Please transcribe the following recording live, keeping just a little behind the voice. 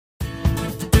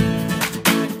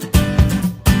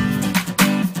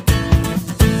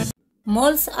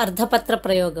Moles అర్ధపత్ర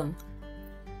ప్రయోగం.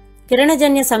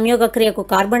 కిరణజన్య సంయోగ క్రియకు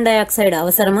కార్బన్ డయాక్సైడ్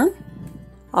అవసరమా?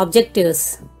 ఆబ్జెక్టివ్స్.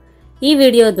 ఈ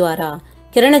వీడియో ద్వారా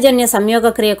కిరణజన్య సంయోగ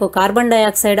క్రియకు కార్బన్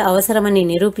డయాక్సైడ్ అవసరమని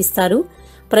నిరూపిస్తారు.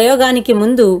 ప్రయోగానికి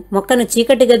ముందు మొక్కను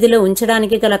చీకటి గదిలో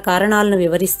ఉంచడానికి గల కారణాలను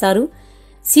వివరిస్తారు.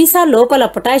 సీసా లోపల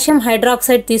పొటాషియం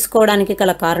హైడ్రాక్సైడ్ తీసుకోవడానికి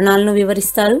గల కారణాలను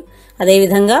వివరిస్తారు.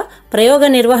 అదేవిధంగా ప్రయోగ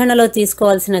నిర్వహణలో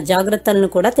తీసుకోవాల్సిన జాగ్రత్తలను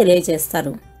కూడా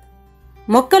తెలియజేస్తారు.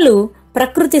 మొక్కలు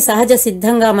ప్రకృతి సహజ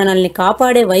సిద్ధంగా మనల్ని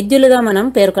కాపాడే వైద్యులుగా మనం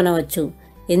పేర్కొనవచ్చు.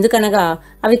 ఎందుకనగా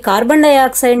అవి కార్బన్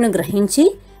డయాక్సైడ్ను గ్రహించి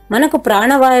మనకు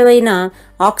ప్రాణవాయువైన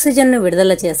ఆక్సిజన్ను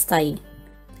విడుదల చేస్తాయి.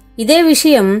 ఇదే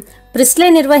విషయం ప్రిస్లే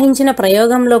నిర్వహించిన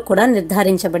ప్రయోగంలో కూడా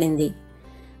నిర్ధారించబడింది.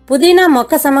 పుదీనా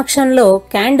మొక్క సమక్షంలో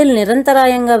క్యాండిల్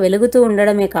నిరంతరాయంగా వెలుగుతూ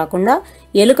ఉండడమే కాకుండా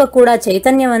ఎలుక కూడా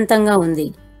చైతన్యవంతంగా ఉంది.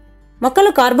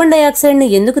 మొక్కలు కార్బన్ డయాక్సైడ్ను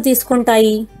ఎందుకు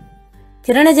తీసుకుంటాయి?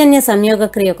 కిరణజన్య సంయోగ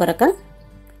క్రియ కొరక?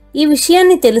 ఈ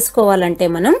విషయాన్ని తెలుసుకోవాలంటే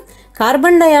మనం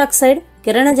కార్బన్ డయాక్సైడ్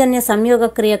కిరణజన్య సంయోగ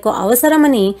క్రియకు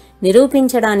అవసరమని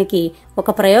నిరూపించడానికి ఒక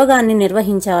ప్రయోగాన్ని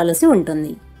నిర్వహించవలసి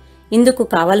ఉంటుంది. ఇందుకు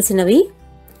కావలసినవి: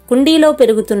 కుండీలో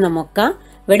పెరుగుతున్న మొక్క,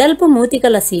 వెడల్పు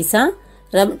మూతికల సీసా,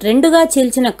 రెండుగా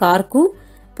చీల్చిన కార్కు,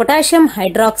 పొటాషియం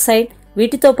హైడ్రాక్సైడ్,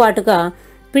 వీటితో పాటుగా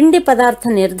పిండి పదార్థ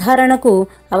నిర్ధారణకు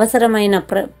అవసరమైన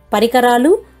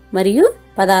పరికరాలు మరియు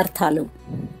పదార్థాలు.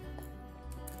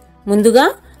 ముందుగా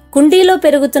కుండీలో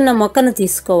పెరుగుతున్న మొక్కను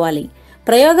తీసుకోవాలి.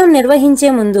 ప్రయోగం నిర్వహించే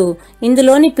ముందు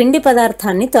ఇందులోని పిండి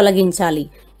పదార్థాన్ని తొలగించాలి.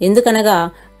 ఎందుకనగా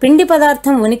పిండి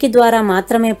పదార్థం ఉనికి ద్వారా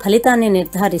మాత్రమే ఫలితాన్ని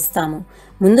నిర్ధారిస్తాము.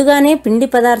 ముందుగానే పిండి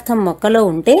పదార్థం మొక్కలో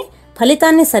ఉంటే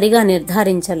ఫలితాన్ని సరిగా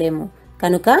నిర్ధారించలేము.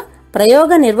 కనుక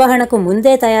ప్రయోగ నిర్వహణకు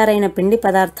ముందే తయారైన పిండి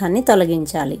పదార్థాన్ని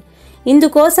తొలగించాలి.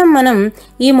 ఇందుకోసం మనం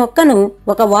ఈ మొక్కను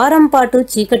 1 వారం పాటు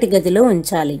చీకటి గదిలో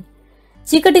ఉంచాలి.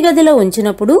 చీకటి గదిలో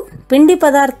ఉంచినప్పుడు పిండి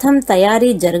పదార్థం తయారీ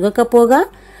జరగకపోగా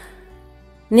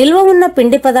నిల్వ ఉన్న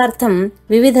పిండి పదార్థం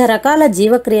వివిధ రకాల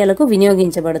జీవక్రియలకు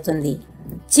వినియోగించబడుతుంది.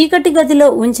 చీకటి గదిలో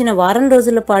ఉంచిన వారం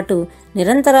రోజుల పాటు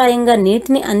నిరంతరాయంగా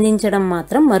నీటిని అందించడం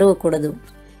మాత్రం మరువకూడదు.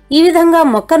 ఈ విధంగా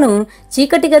మొక్కను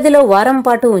చీకటి గదిలో వారం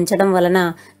పాటు ఉంచడం వలన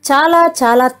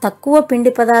చాలా తక్కువ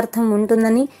పిండి పదార్థం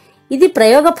ఉంటుందని, ఇది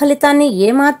ప్రయోగ ఫలితాన్ని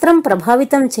ఏమాత్రం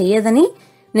ప్రభావితం చేయదని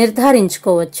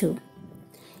నిర్ధారించుకోవచ్చు.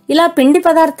 ఇలా పిండి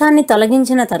పదార్థాన్ని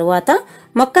తొలగించిన తరువాత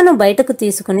మొక్కను బయటకు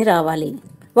తీసుకుని రావాలి.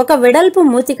 ఒక వెడల్పు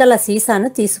మూతికల సీసాను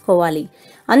తీసుకోవాలి.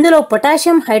 అందులో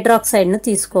పొటాషియం హైడ్రాక్సైడ్ను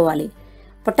తీసుకోవాలి.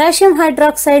 పొటాషియం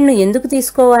హైడ్రాక్సైడ్ను ఎందుకు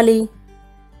తీసుకోవాలి?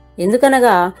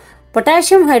 ఎందుకనగా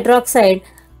పొటాషియం హైడ్రాక్సైడ్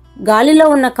గాలిలో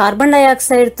ఉన్న కార్బన్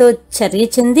డయాక్సైడ్తో చర్య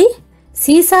చెంది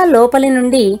సీసా లోపలి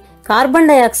నుండి కార్బన్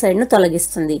డయాక్సైడ్ను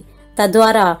తొలగిస్తుంది.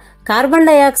 తద్వారా కార్బన్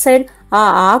డయాక్సైడ్ ఆ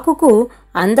ఆకుకు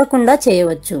అందకుండా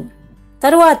చేయవచ్చు.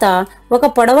 తరువాత ఒక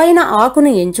పొడవైన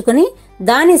ఆకును ఎంచుకుని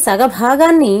దాని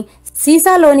సగభాగాన్ని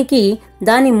సీసాలోనికి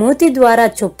దాని మూతి ద్వారా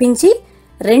చొప్పించి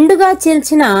రెండుగా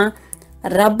చీల్చిన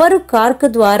రబ్బరు కార్కు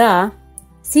ద్వారా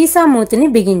సీసా మూతిని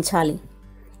బిగించాలి.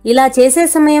 ఇలా చేసే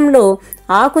సమయంలో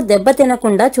ఆకు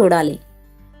దెబ్బతినకుండా చూడాలి.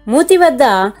 మూతి వద్ద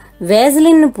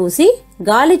వేజ్లిన్ను పూసి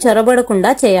గాలి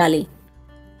చొరబడకుండా చేయాలి.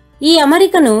 ఈ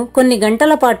అమరికను కొన్ని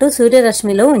గంటల పాటు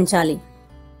సూర్యరశ్మిలో ఉంచాలి.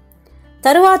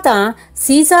 తరువాత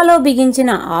సీసాలో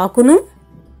బిగించిన ఆకును,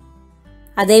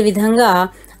 అదేవిధంగా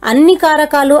అన్ని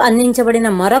కారకాలు అందించబడిన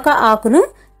మరొక ఆకును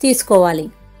తీసుకోవాలి.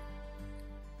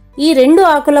 ఈ 2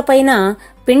 ఆకులపైన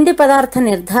పిండి పదార్థ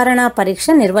నిర్ధారణ పరీక్ష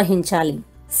నిర్వహించాలి.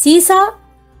 సీసా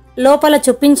లోపల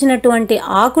చొప్పించినటువంటి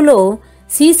ఆకులో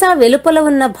సీసా వెలుపల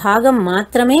ఉన్న భాగం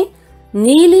మాత్రమే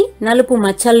నీలి నలుపు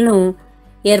మచ్చలను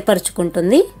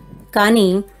ఏర్పరచుకుంటుంది. కానీ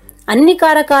అన్ని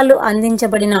కారకాలు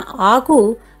అందించబడిన ఆకు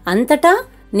అంతటా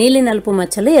నీలి నలుపు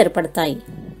మచ్చలు ఏర్పడతాయి.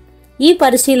 ఈ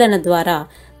పరిశీలన ద్వారా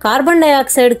కార్బన్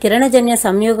డయాక్సైడ్ కిరణజన్య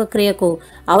సంయోగ క్రియకు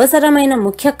అవసరమైన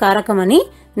ముఖ్య కారకమని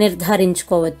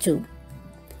నిర్ధారించుకోవచ్చు.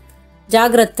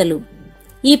 జాగ్రత్తలు.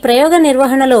 ఈ ప్రయోగ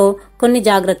నిర్వహణలో కొన్ని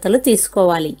జాగ్రత్తలు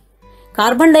తీసుకోవాలి.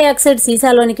 కార్బన్ డయాక్సైడ్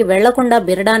సీసాలోనికి వెళ్లకుండా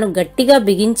బిరడాను గట్టిగా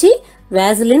బిగించి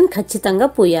వ్యాజ్లిన్ ఖచ్చితంగా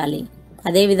పూయాలి.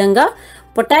 అదేవిధంగా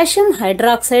పొటాషియం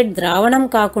హైడ్రాక్సైడ్ ద్రావణం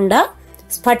కాకుండా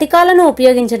స్ఫటికాలను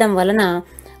ఉపయోగించడం వలన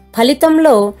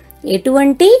ఫలితంలో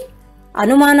ఎటువంటి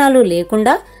అనుమానాలు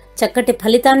లేకుండా చక్కటి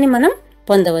ఫలితాన్ని మనం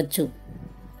పొందవచ్చు.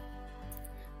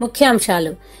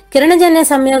 ముఖ్యాంశాలు: కిరణజన్య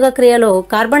సంయోగ క్రియలో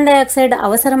కార్బన్ డయాక్సైడ్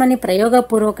అవసరమని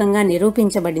ప్రయోగపూర్వకంగా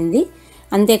నిరూపించబడింది.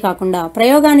 అంతేకాకుండా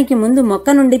ప్రయోగానికి ముందు మొక్క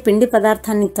నుండి పిండి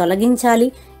పదార్థాన్ని తొలగించాలి.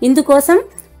 ఇందుకోసం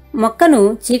మొక్కను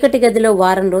చీకటి గదిలో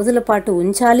వారం రోజుల పాటు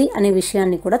ఉంచాలి అనే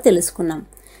విషయాన్ని కూడా తెలుసుకున్నాం.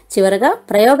 చివరగా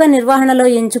ప్రయోగ నిర్వహణలో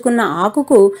ఎంచుకున్న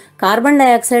ఆకుకు కార్బన్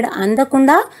డయాక్సైడ్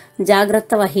అందకుండా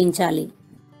జాగ్రత్త వహించాలి.